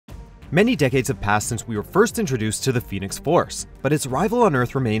Many decades have passed since we were first introduced to the Phoenix Force, but its arrival on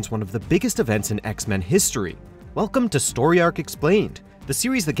Earth remains one of the biggest events in X-Men history. Welcome to Story Arc Explained, the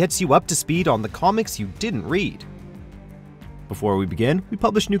series that gets you up to speed on the comics you didn't read. Before we begin, we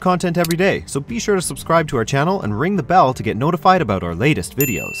publish new content every day, so be sure to subscribe to our channel and ring the bell to get notified about our latest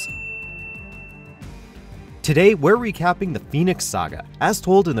videos. Today, we're recapping the Phoenix Saga, as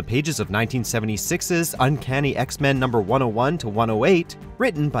told in the pages of 1976's Uncanny X-Men number 101 to 108,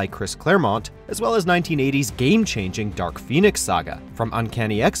 written by Chris Claremont, as well as 1980's game-changing Dark Phoenix Saga, from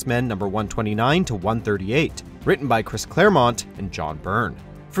Uncanny X-Men number 129 to 138, written by Chris Claremont and John Byrne.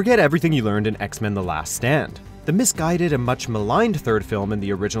 Forget everything you learned in X-Men The Last Stand. The misguided and much maligned third film in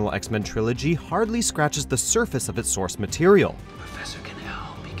the original X-Men trilogy hardly scratches the surface of its source material. Professor can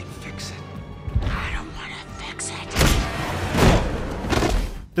help, he can fix it. I don't want to fix it.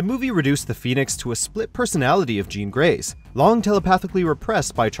 The movie reduced the Phoenix to a split personality of Jean Grey's, long telepathically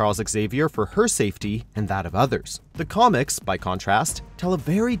repressed by Charles Xavier for her safety and that of others. The comics, by contrast, tell a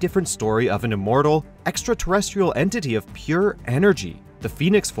very different story of an immortal, extraterrestrial entity of pure energy, the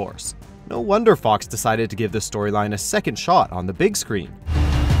Phoenix Force. No wonder Fox decided to give this storyline a second shot on the big screen.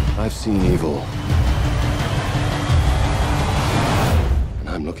 I've seen evil, and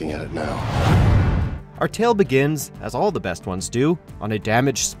I'm looking at it now. Our tale begins, as all the best ones do, on a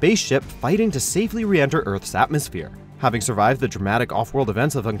damaged spaceship fighting to safely re-enter Earth's atmosphere. Having survived the dramatic off-world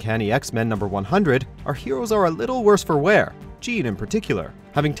events of Uncanny X-Men number 100, our heroes are a little worse for wear, Jean in particular.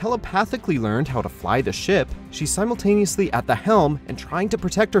 Having telepathically learned how to fly the ship, she's simultaneously at the helm and trying to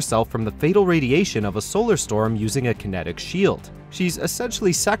protect herself from the fatal radiation of a solar storm using a kinetic shield. She's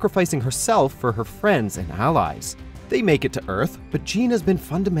essentially sacrificing herself for her friends and allies. They make it to Earth, but Jean has been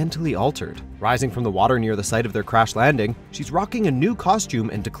fundamentally altered. Rising from the water near the site of their crash landing, she's rocking a new costume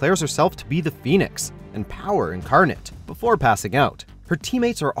and declares herself to be the Phoenix, and power incarnate, before passing out. Her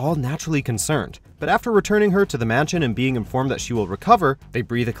teammates are all naturally concerned, but after returning her to the mansion and being informed that she will recover, they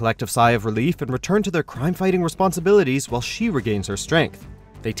breathe a collective sigh of relief and return to their crime-fighting responsibilities while she regains her strength.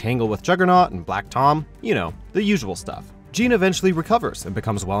 They tangle with Juggernaut and Black Tom, you know, the usual stuff. Jean eventually recovers and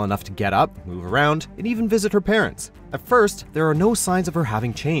becomes well enough to get up, move around, and even visit her parents. At first, there are no signs of her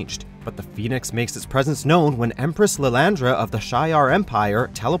having changed, but the Phoenix makes its presence known when Empress Lilandra of the Shi'ar Empire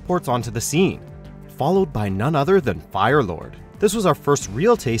teleports onto the scene, followed by none other than Firelord. This was our first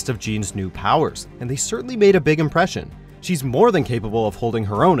real taste of Jean's new powers, and they certainly made a big impression. She's more than capable of holding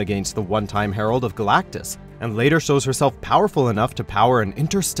her own against the one-time Herald of Galactus, and later shows herself powerful enough to power an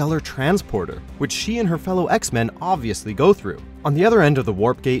interstellar transporter, which she and her fellow X-Men obviously go through. On the other end of the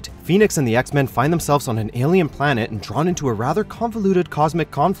warp gate, Phoenix and the X-Men find themselves on an alien planet and drawn into a rather convoluted cosmic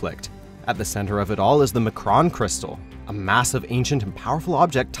conflict. At the center of it all is the Macron Crystal, a massive, ancient, and powerful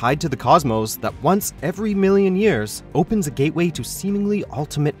object tied to the cosmos that once every million years opens a gateway to seemingly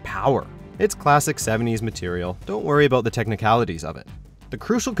ultimate power. It's classic 70s material, don't worry about the technicalities of it. The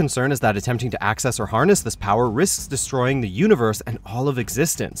crucial concern is that attempting to access or harness this power risks destroying the universe and all of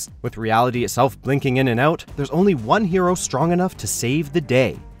existence. With reality itself blinking in and out, there's only one hero strong enough to save the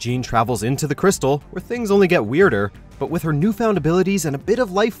day. Jean travels into the crystal, where things only get weirder, but with her newfound abilities and a bit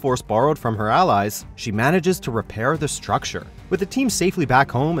of life force borrowed from her allies, she manages to repair the structure. With the team safely back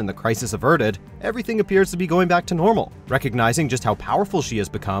home and the crisis averted, everything appears to be going back to normal. Recognizing just how powerful she has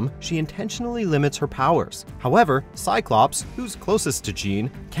become, she intentionally limits her powers. However, Cyclops, who's closest to Jean,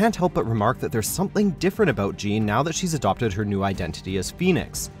 can't help but remark that there's something different about Jean now that she's adopted her new identity as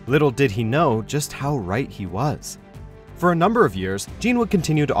Phoenix. Little did he know just how right he was. For a number of years, Jean would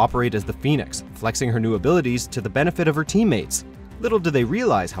continue to operate as the Phoenix, flexing her new abilities to the benefit of her teammates. Little did they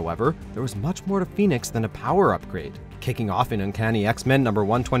realize, however, there was much more to Phoenix than a power upgrade. Kicking off in Uncanny X-Men number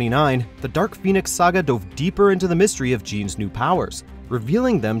 129, the Dark Phoenix Saga dove deeper into the mystery of Jean's new powers,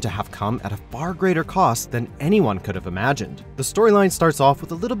 revealing them to have come at a far greater cost than anyone could have imagined. The storyline starts off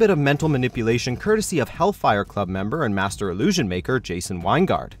with a little bit of mental manipulation courtesy of Hellfire Club member and master illusion maker Jason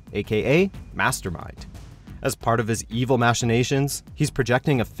Weingard, aka Mastermind. As part of his evil machinations, he's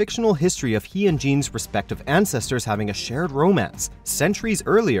projecting a fictional history of he and Jean's respective ancestors having a shared romance centuries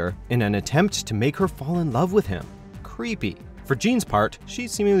earlier in an attempt to make her fall in love with him. Creepy. For Jean's part,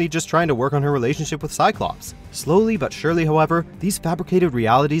 she's seemingly just trying to work on her relationship with Cyclops. Slowly but surely, however, these fabricated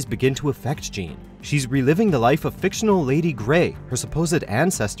realities begin to affect Jean. She's reliving the life of fictional Lady Grey, her supposed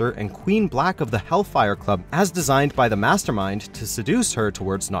ancestor and Queen Black of the Hellfire Club, as designed by the Mastermind to seduce her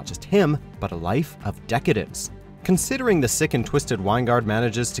towards not just him, but a life of decadence. Considering the sick and twisted Weingard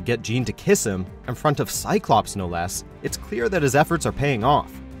manages to get Jean to kiss him, in front of Cyclops no less, it's clear that his efforts are paying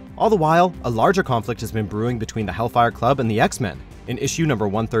off. All the while, a larger conflict has been brewing between the Hellfire Club and the X-Men. In issue number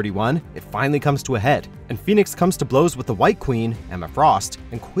 131, it finally comes to a head, and Phoenix comes to blows with the White Queen, Emma Frost,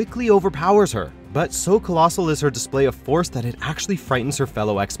 and quickly overpowers her. But so colossal is her display of force that it actually frightens her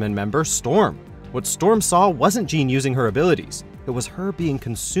fellow X-Men member, Storm. What Storm saw wasn't Jean using her abilities, it was her being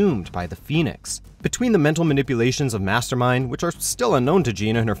consumed by the Phoenix. Between the mental manipulations of Mastermind, which are still unknown to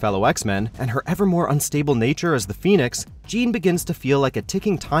Jean and her fellow X-Men, and her ever more unstable nature as the Phoenix, Jean begins to feel like a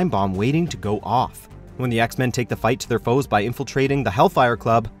ticking time bomb waiting to go off. When the X-Men take the fight to their foes by infiltrating the Hellfire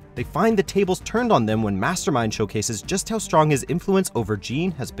Club, they find the tables turned on them when Mastermind showcases just how strong his influence over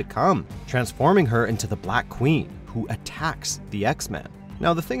Jean has become, transforming her into the Black Queen, who attacks the X-Men.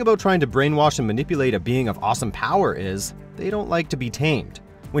 Now, the thing about trying to brainwash and manipulate a being of awesome power is, they don't like to be tamed.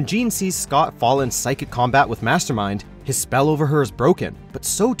 When Jean sees Scott fall in psychic combat with Mastermind, his spell over her is broken, but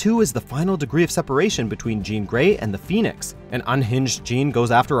so too is the final degree of separation between Jean Grey and the Phoenix. An unhinged Jean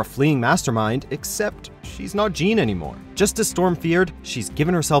goes after a fleeing Mastermind, except she's not Jean anymore. Just as Storm feared, she's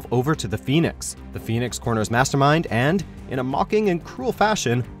given herself over to the Phoenix. The Phoenix corners Mastermind and, in a mocking and cruel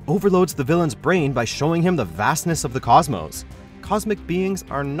fashion, overloads the villain's brain by showing him the vastness of the cosmos. Cosmic beings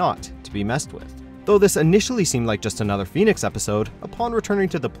are not to be messed with. Though this initially seemed like just another Phoenix episode, upon returning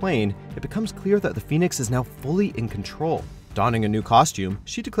to the plane, it becomes clear that the Phoenix is now fully in control. Donning a new costume,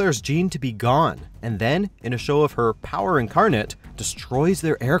 she declares Jean to be gone, and then, in a show of her power incarnate, destroys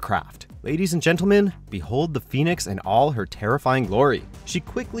their aircraft. Ladies and gentlemen, behold the Phoenix in all her terrifying glory. She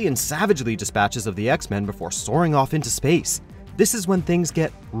quickly and savagely dispatches of the X-Men before soaring off into space. This is when things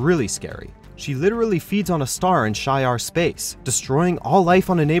get really scary. She literally feeds on a star in Shi'ar space, destroying all life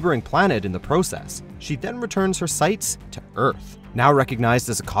on a neighboring planet in the process. She then returns her sights to Earth. Now recognized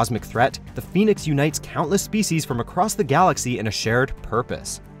as a cosmic threat, the Phoenix unites countless species from across the galaxy in a shared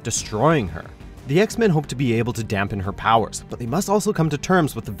purpose, destroying her. The X-Men hope to be able to dampen her powers, but they must also come to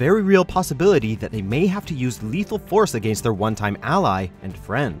terms with the very real possibility that they may have to use lethal force against their one-time ally and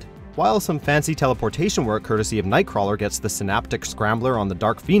friend. While some fancy teleportation work courtesy of Nightcrawler gets the synaptic scrambler on the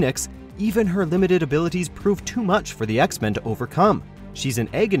Dark Phoenix, even her limited abilities prove too much for the X-Men to overcome. She's in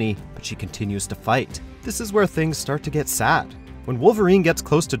agony, but she continues to fight. This is where things start to get sad. When Wolverine gets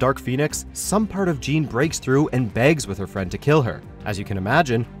close to Dark Phoenix, some part of Jean breaks through and begs with her friend to kill her. As you can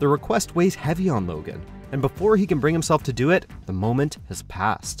imagine, the request weighs heavy on Logan, and before he can bring himself to do it, the moment has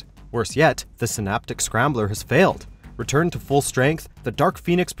passed. Worse yet, the synaptic scrambler has failed. Returned to full strength, the Dark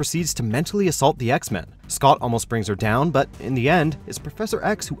Phoenix proceeds to mentally assault the X-Men. Scott almost brings her down, but in the end, it's Professor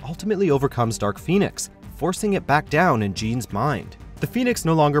X who ultimately overcomes Dark Phoenix, forcing it back down in Jean's mind. The Phoenix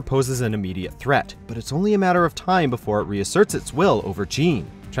no longer poses an immediate threat, but it's only a matter of time before it reasserts its will over Jean.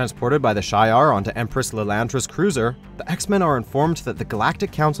 Transported by the Shi'ar onto Empress Lilandra's cruiser, the X-Men are informed that the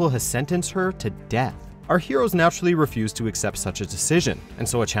Galactic Council has sentenced her to death. Our heroes naturally refuse to accept such a decision, and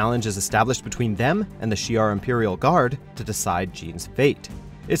so a challenge is established between them and the Shi'ar Imperial Guard to decide Jean's fate.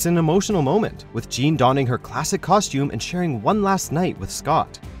 It's an emotional moment, with Jean donning her classic costume and sharing one last night with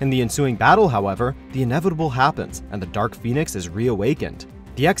Scott. In the ensuing battle, however, the inevitable happens, and the Dark Phoenix is reawakened.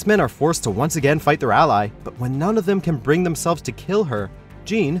 The X-Men are forced to once again fight their ally, but when none of them can bring themselves to kill her,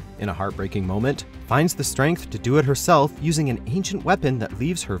 Jean, in a heartbreaking moment, finds the strength to do it herself using an ancient weapon that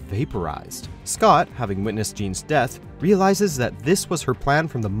leaves her vaporized. Scott, having witnessed Jean's death, realizes that this was her plan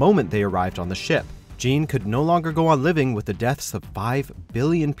from the moment they arrived on the ship. Jean could no longer go on living with the deaths of 5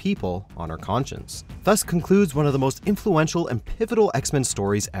 billion people on her conscience. Thus concludes one of the most influential and pivotal X-Men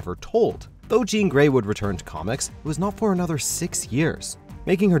stories ever told. Though Jean Grey would return to comics, it was not for another 6 years,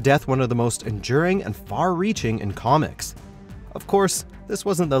 making her death one of the most enduring and far-reaching in comics. Of course, this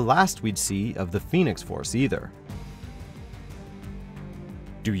wasn't the last we'd see of the Phoenix Force either.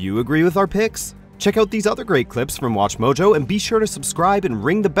 Do you agree with our picks? Check out these other great clips from WatchMojo and be sure to subscribe and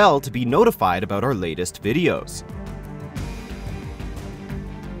ring the bell to be notified about our latest videos.